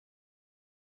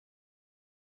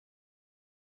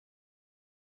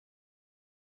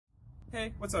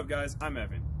Hey, what's up guys? I'm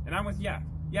Evan, and I'm with YACC.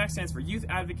 YACC stands for Youth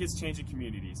Advocates Changing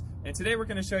Communities, and today we're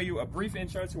going to show you a brief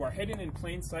intro to our hidden in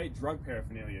plain sight drug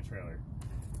paraphernalia trailer.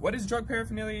 What is drug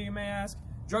paraphernalia, you may ask?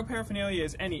 Drug paraphernalia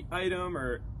is any item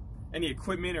or any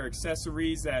equipment or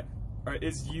accessories that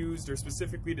is used or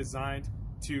specifically designed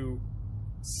to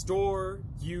store,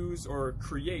 use, or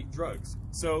create drugs.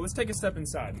 So let's take a step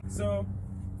inside. So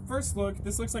first look,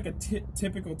 this looks like a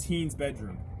typical teen's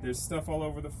bedroom. There's stuff all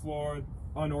over the floor,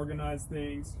 unorganized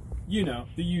things, you know,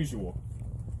 the usual.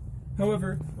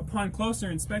 However, upon closer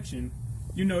inspection,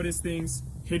 you notice things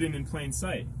hidden in plain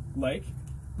sight, like,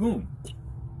 boom,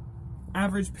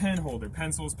 average pen holder,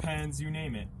 pencils, pens, you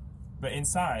name it. But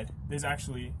inside, there's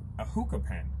actually a hookah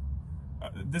pen.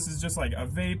 This is just like a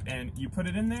vape, and you put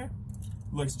it in there,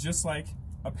 looks just like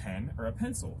a pen or a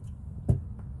pencil.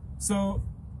 So,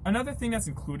 another thing that's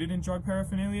included in drug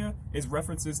paraphernalia is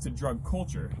references to drug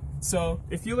culture. So,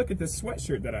 if you look at this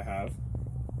sweatshirt that I have,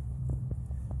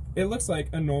 it looks like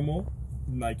a normal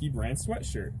Nike brand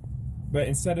sweatshirt. But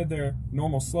instead of their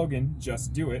normal slogan,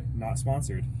 just do it, not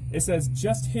sponsored, it says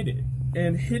just hit it.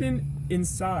 And hidden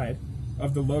inside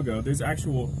of the logo, there's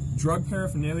actual drug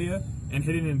paraphernalia, and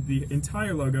hidden in the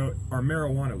entire logo are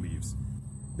marijuana leaves.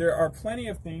 There are plenty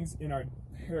of things in our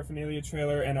paraphernalia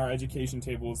trailer and our education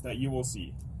tables that you will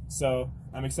see. So,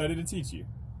 I'm excited to teach you.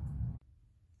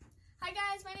 Hi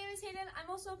guys, my name is Hayden. I'm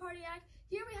also a part of YACC.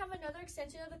 Here we have another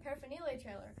extension of the paraphernalia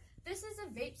trailer. This is a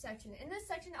vape section. In this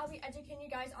section, I'll be educating you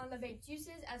guys on the vape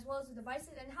juices as well as the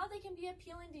devices and how they can be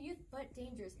appealing to youth but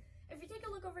dangerous. If you take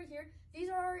a look over here, these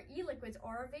are our e-liquids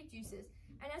or our vape juices.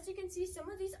 And as you can see, some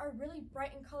of these are really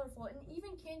bright and colorful and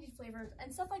even candied flavors,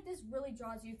 and stuff like this really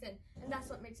draws youth in, and that's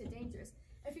what makes it dangerous.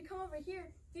 If you come over here,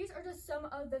 these are just some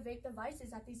of the vape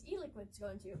devices that these e-liquids go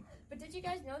into. But did you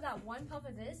guys know that one puff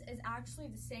of this is actually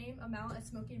the same amount as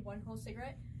smoking one whole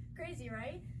cigarette? Crazy,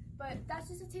 right? But that's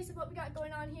just a taste of what we got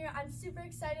going on here. I'm super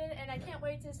excited, and I can't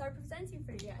wait to start presenting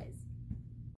for you guys.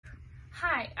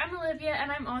 Hi, I'm Olivia,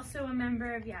 and I'm also a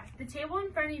member of YACC. The table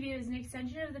in front of you is an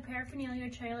extension of the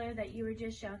paraphernalia trailer that you were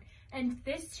just shown, and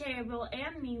this table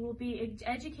and me will be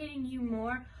educating you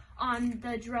more on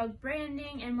the drug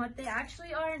branding and what they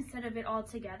actually are instead of it all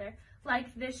together.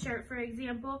 Like this shirt, for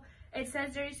example, it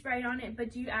says Dirty Sprite on it,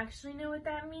 but do you actually know what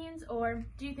that means, or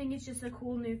do you think it's just a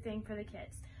cool new thing for the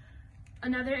kids?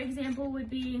 Another example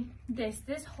would be this.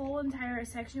 This whole entire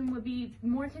section would be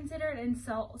more considered and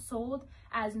sold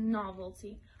as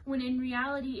novelty, when in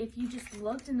reality, if you just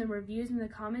looked in the reviews and the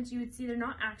comments, you would see they're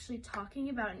not actually talking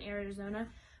about an Arizona,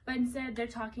 but instead they're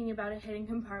talking about a hidden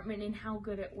compartment and how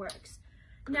good it works.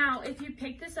 Now, if you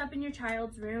pick this up in your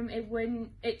child's room,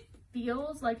 it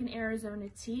feels like an Arizona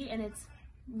tea, and it's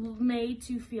made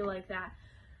to feel like that,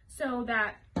 so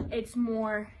that it's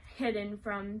more hidden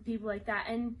from people like that.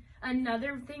 And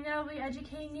another thing that I'll be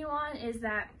educating you on is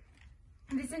that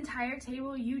this entire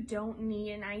table, you don't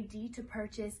need an ID to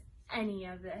purchase any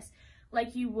of this,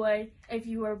 like you would if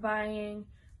you were buying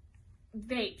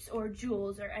vapes or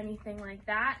jewels or anything like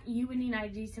that. You would need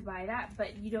ID to buy that,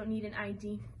 but you don't need an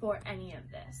ID for any of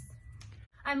this.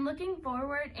 I'm looking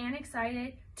forward and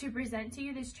excited to present to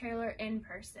you this trailer in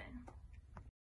person.